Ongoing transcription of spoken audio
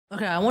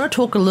Okay, I want to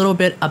talk a little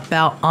bit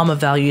about armor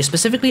values,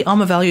 specifically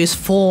armor values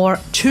for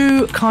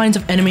two kinds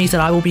of enemies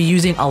that I will be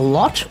using a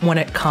lot when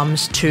it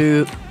comes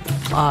to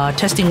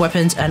testing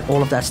weapons and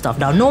all of that stuff.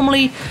 Now,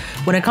 normally,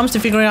 when it comes to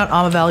figuring out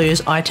armor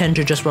values, I tend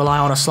to just rely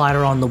on a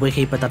slider on the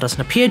wiki, but that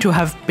doesn't appear to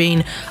have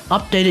been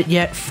updated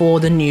yet for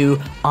the new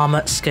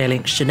armor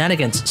scaling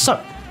shenanigans. So,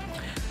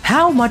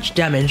 how much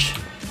damage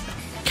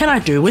can I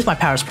do with my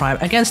Paris Prime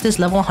against this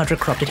level 100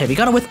 Corrupted Heavy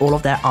Gunner with all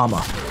of their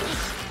armor?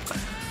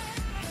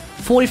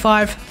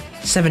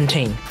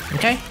 45-17,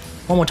 okay?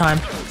 One more time.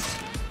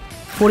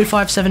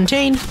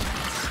 45-17.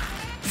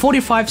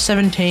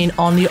 45-17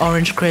 on the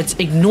orange crits,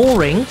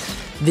 ignoring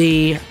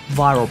the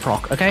viral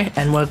proc, okay?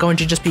 And we're going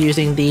to just be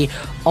using the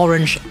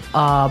orange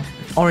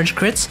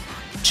crits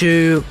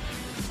to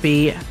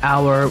be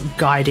our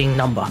guiding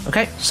number,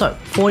 okay? So,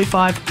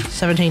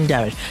 45-17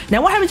 damage.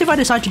 Now, what happens if I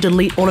decide to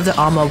delete all of the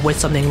armor with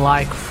something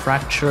like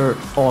Fracture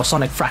or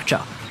Sonic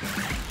Fracture?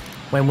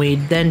 When we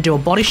then do a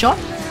body shot,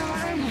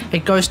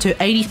 it goes to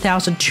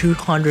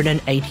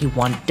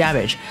 80,281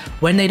 damage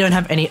when they don't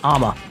have any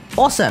armor.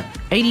 Awesome!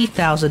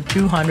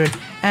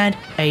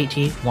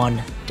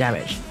 80,281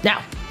 damage.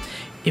 Now,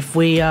 if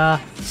we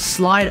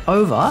slide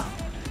over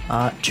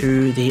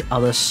to the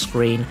other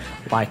screen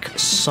like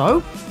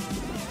so.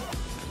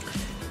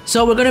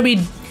 So we're going to be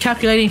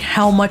calculating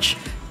how much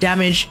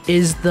damage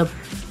is the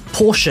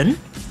portion,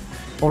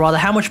 or rather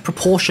how much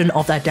proportion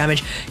of that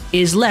damage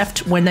is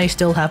left when they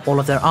still have all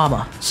of their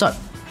armor. So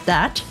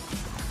that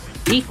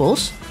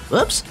equals,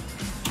 whoops,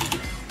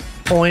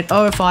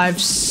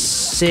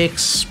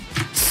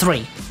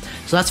 0.0563.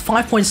 So that's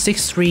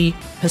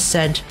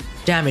 5.63%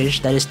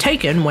 damage that is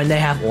taken when they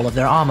have all of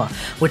their armor,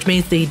 which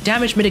means the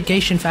damage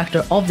mitigation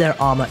factor of their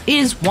armor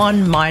is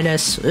 1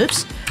 minus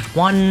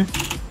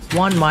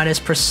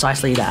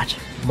precisely that.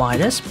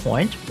 Minus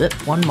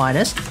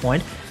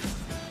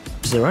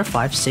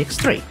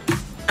 0.0563.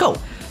 Cool.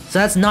 So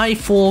that's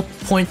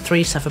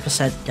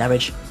 94.37%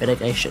 damage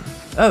mitigation.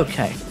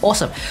 Okay,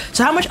 awesome.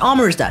 So how much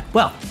armor is that?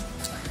 Well,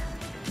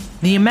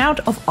 the amount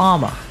of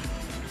armor,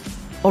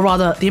 or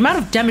rather, the amount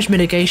of damage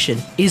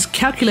mitigation is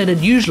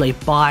calculated usually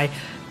by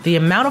the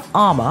amount of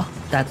armor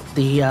that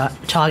the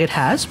target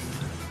has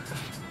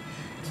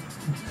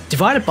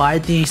divided by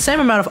the same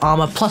amount of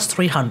armor plus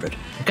 300,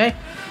 okay?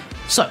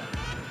 So,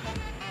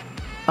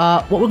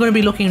 what we're going to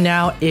be looking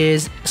now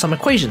is some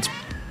equations.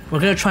 We're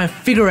going to try and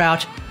figure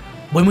out,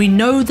 when we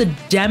know the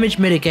damage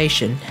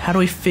mitigation, how do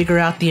we figure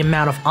out the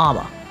amount of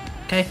armor?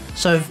 Okay,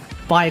 so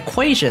by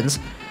equations,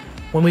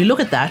 when we look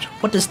at that,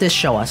 what does this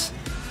show us?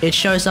 It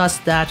shows us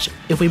that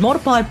if we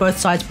multiply both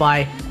sides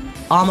by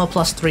armor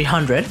plus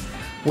 300,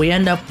 we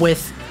end up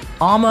with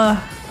armor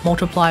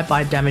multiplied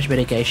by damage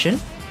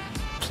mitigation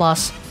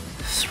plus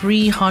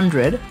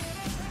 300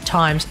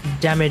 times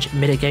damage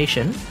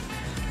mitigation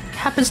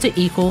happens to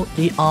equal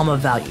the armor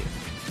value.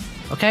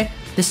 Okay,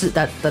 this is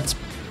that's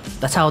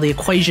how the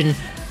equation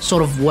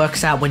sort of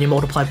works out when you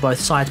multiply both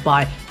sides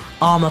by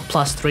armor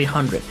plus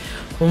 300.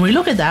 When we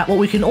look at that, what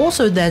we can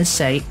also then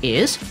say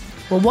is,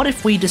 well, what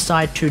if we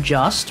decide to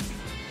just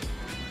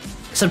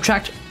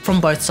subtract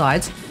from both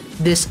sides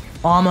this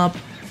armor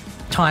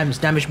times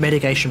damage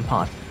mitigation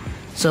part?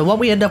 So what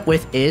we end up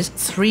with is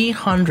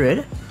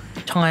 300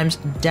 times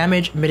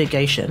damage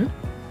mitigation,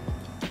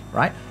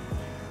 right,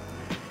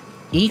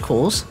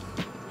 equals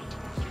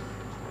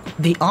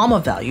the armor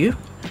value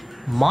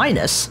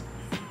minus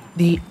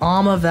the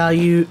armor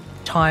value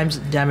times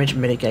damage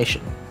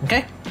mitigation,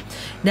 okay?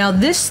 Now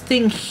this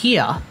thing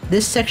here,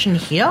 this section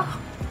here,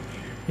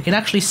 we can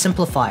actually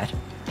simplify it,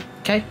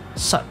 okay?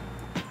 So,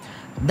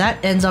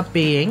 that ends up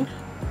being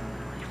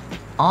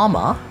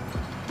armor,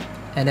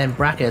 and then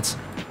brackets,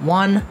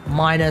 1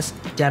 minus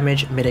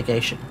damage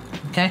mitigation,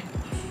 okay?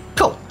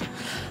 Cool.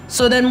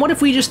 So then what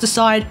if we just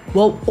decide,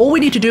 well, all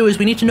we need to do is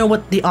we need to know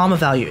what the armor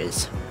value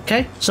is,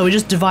 okay? So we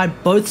just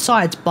divide both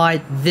sides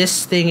by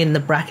this thing in the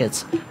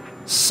brackets.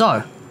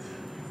 So,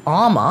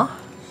 armor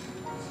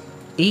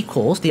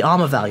equals, the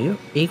armor value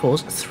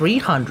equals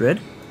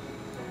 300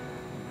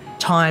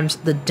 times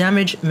the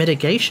damage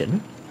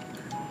mitigation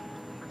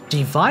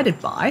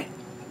divided by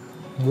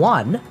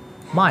 1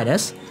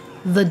 minus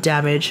the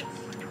damage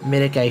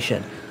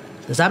mitigation.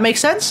 Does that make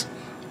sense?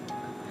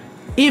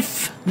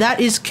 If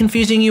that is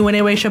confusing you in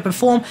any way, shape, or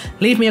form,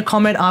 leave me a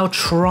comment. I'll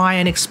try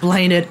and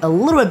explain it a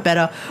little bit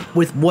better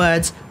with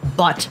words,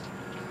 but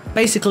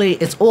basically,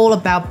 it's all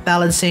about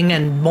balancing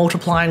and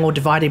multiplying or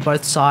dividing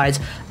both sides,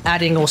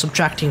 adding or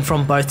subtracting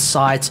from both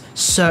sides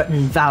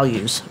certain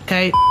values,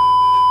 okay?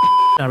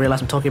 I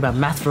realize I'm talking about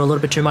math for a little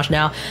bit too much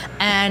now,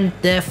 and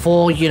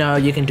therefore, you know,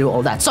 you can do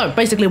all that. So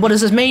basically, what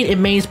does this mean? It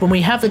means when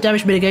we have the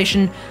damage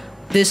mitigation,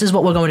 this is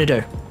what we're going to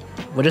do.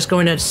 We're just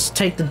going to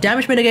take the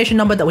damage mitigation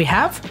number that we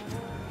have,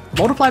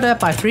 multiply that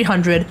by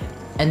 300,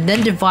 and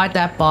then divide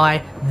that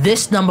by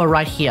this number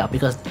right here,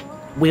 because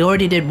we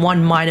already did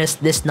 1 minus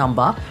this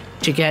number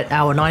to get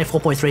our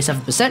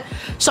 94.37%.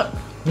 So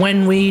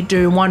when we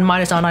do 1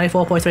 minus our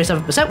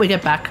 94.37%, we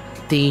get back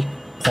the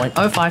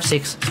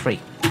 0.0563.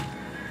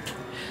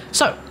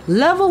 So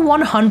level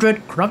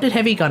 100 Corrupted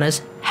Heavy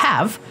Gunners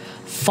have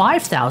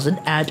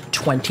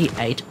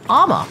 5,028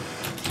 armor.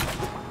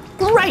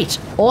 Great,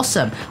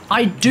 awesome.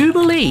 I do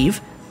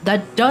believe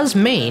that does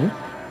mean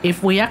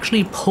if we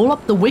actually pull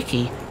up the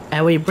wiki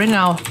and we bring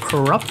our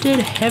corrupted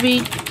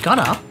heavy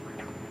gunner,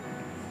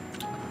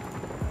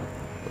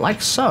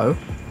 like so,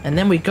 and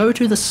then we go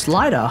to the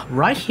slider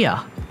right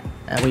here,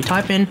 and we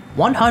type in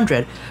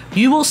 100,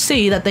 you will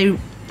see that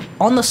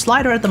on the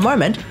slider at the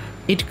moment,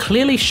 it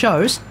clearly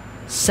shows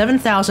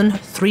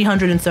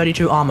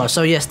 7,332 armor.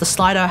 So yes, the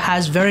slider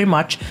has very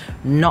much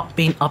not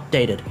been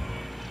updated.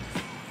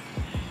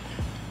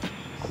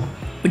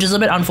 Which is a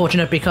bit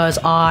unfortunate because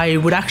I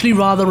would actually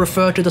rather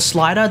refer to the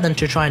slider than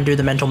to try and do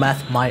the mental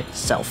math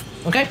myself.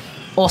 Okay,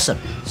 awesome.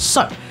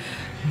 So,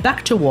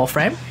 back to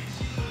Warframe.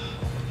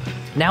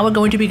 Now we're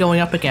going to be going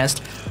up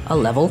against a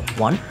level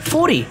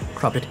 140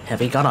 Corrupted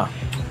Heavy Gunner.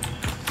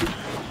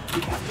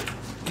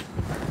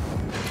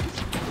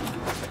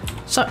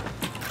 So,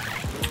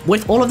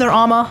 with all of their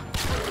armor,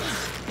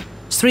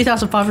 it's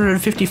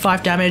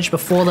 3,555 damage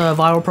before the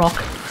viral proc.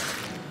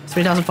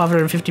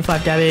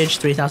 3,555 damage,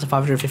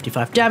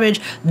 3,555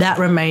 damage. That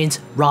remains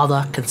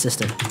rather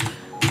consistent.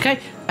 Okay,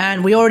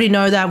 and we already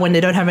know that when they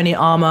don't have any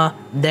armor,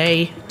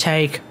 they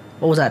take,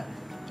 what was that?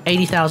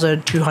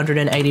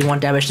 80,281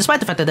 damage,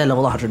 despite the fact that they're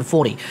level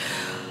 140.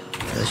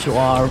 Those who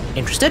are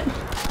interested.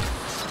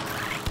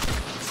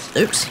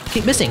 Oops,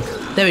 keep missing.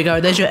 There we go,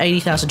 there's your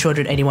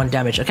 80,281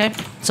 damage, okay?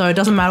 So it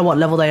doesn't matter what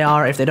level they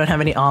are, if they don't have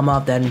any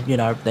armor, then, you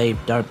know, they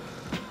don't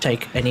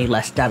take any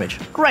less damage.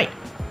 Great,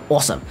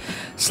 awesome.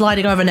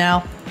 Sliding over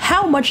now,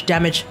 how much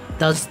damage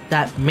does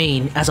that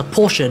mean as a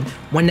portion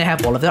when they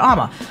have all of their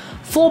armor?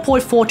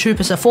 4.42%,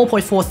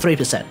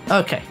 4.43%.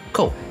 Okay,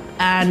 cool.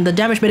 And the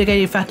damage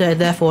mitigating factor,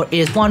 therefore,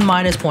 is 1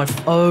 minus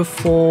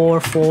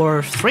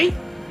 0.0443?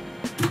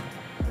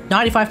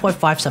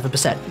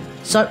 95.57%.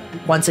 So,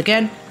 once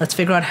again, let's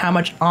figure out how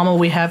much armor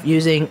we have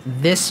using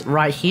this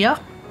right here.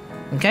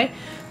 Okay,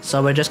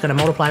 so we're just going to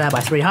multiply that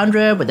by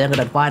 300, we're then going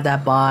to divide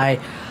that by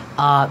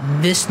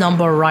this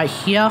number right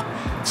here.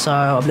 So,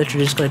 I'm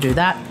literally just going to do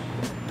that.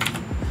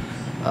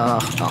 Oh,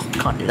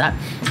 can't do that.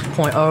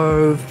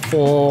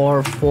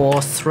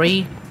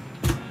 0.0443.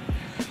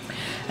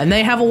 And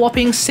they have a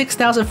whopping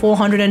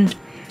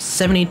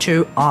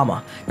 6,472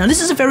 armor. Now, this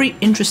is a very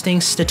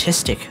interesting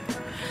statistic.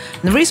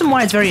 And the reason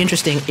why it's very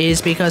interesting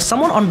is because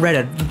someone on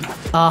Reddit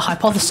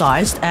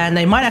hypothesized, and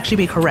they might actually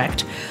be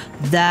correct,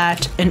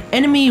 that an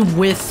enemy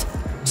with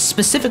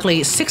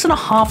specifically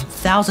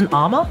 6,500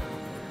 armor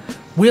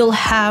will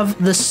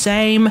have the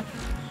same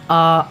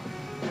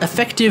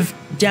effective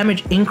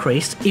damage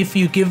increase if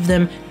you give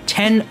them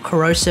 10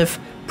 corrosive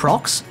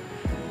procs,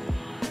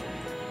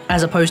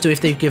 as opposed to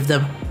if they give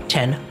them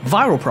 10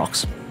 viral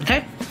procs.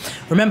 Okay?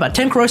 Remember,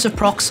 10 corrosive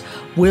procs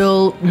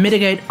will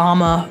mitigate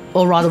armor,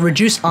 or rather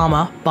reduce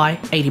armor by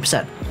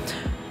 80%.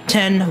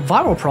 10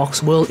 viral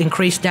procs will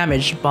increase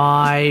damage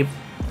by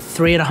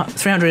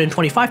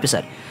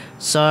 325%.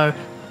 So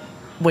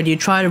when you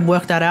try to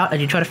work that out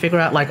and you try to figure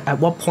out like at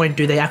what point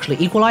do they actually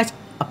equalize,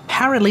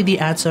 apparently the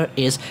answer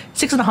is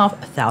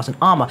 6,500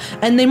 armor.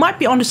 And they might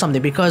be onto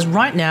something, because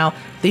right now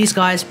these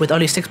guys with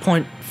only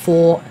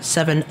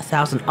 6.47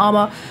 thousand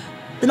armor,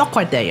 they're not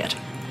quite there yet.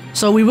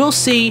 So we will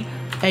see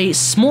a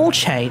small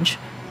change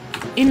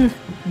in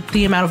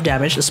the amount of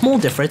damage, a small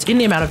difference in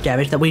the amount of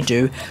damage that we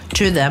do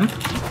to them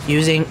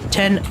using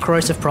 10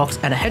 corrosive procs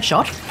and a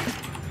headshot.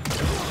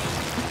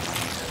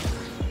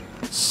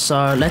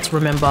 So let's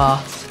remember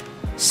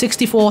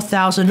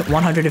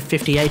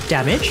 64,158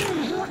 damage,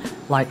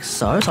 like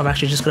so. So I'm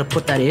actually just going to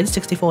put that in,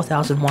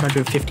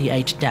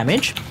 64,158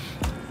 damage.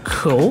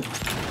 Cool.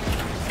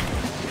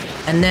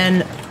 And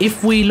then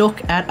if we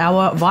look at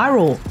our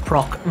viral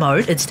proc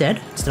mode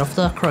instead of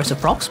the corrosive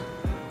procs,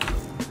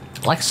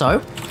 like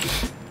so,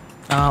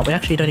 we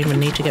actually don't even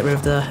need to get rid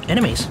of the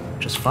enemies,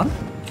 which is fun.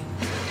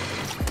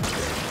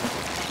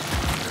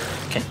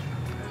 Okay.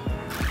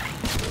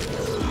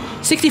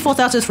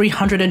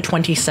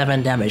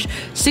 64,327 damage.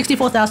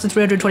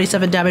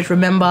 64,327 damage.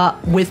 Remember,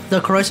 with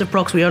the corrosive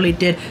procs, we only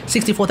did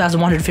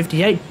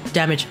 64,158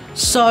 damage.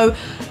 So,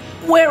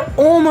 we're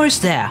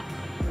almost there.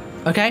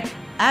 Okay?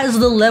 As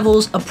the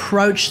levels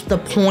approach the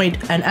point,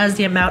 and as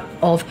the amount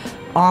of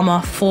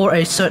armor for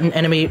a certain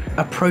enemy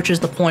approaches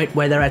the point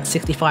where they're at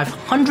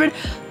 6,500,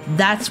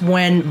 that's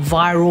when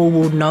viral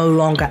will no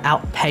longer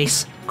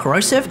outpace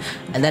corrosive,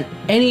 and then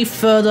any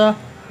further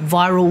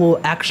viral will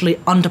actually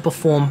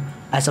underperform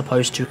as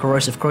opposed to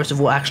corrosive. Corrosive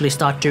will actually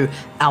start to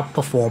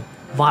outperform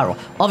viral.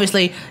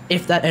 Obviously,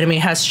 if that enemy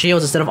has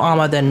shields instead of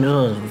armor, then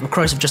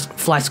corrosive just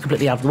flies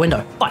completely out of the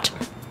window. But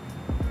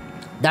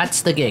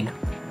that's the gig.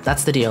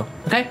 That's the deal.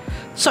 Okay?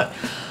 So,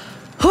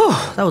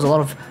 that was a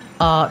lot of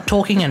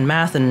talking and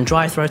math and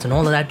dry throats and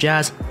all of that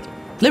jazz.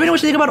 Let me know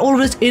what you think about all of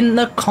this in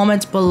the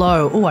comments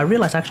below. Oh, I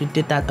realized I actually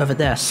did that over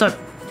there. So,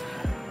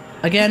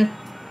 again,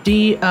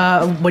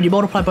 when you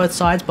multiply both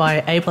sides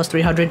by A plus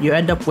 300, you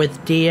end up with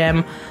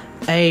DM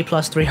A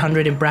plus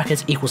 300 in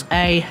brackets equals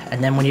A,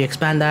 and then when you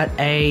expand that,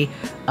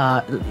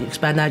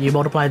 you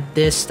multiply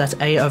this, that's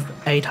A of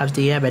A times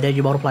dm, and then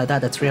you multiply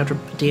that, that's 300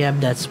 dm,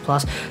 that's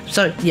plus.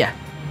 So yeah,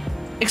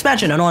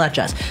 expansion and all that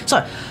jazz. So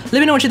let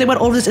me know what you think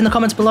about all of this in the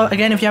comments below.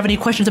 Again, if you have any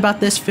questions about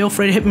this, feel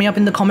free to hit me up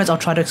in the comments. I'll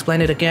try to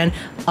explain it again.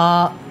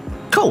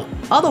 Cool.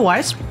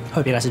 Otherwise,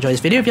 hope you guys enjoyed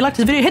this video. If you liked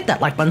this video, hit that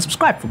like button,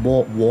 subscribe for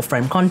more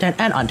WarFrame content,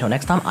 and until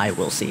next time, I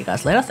will see you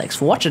guys later. Thanks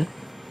for watching.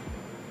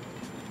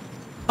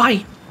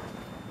 Bye.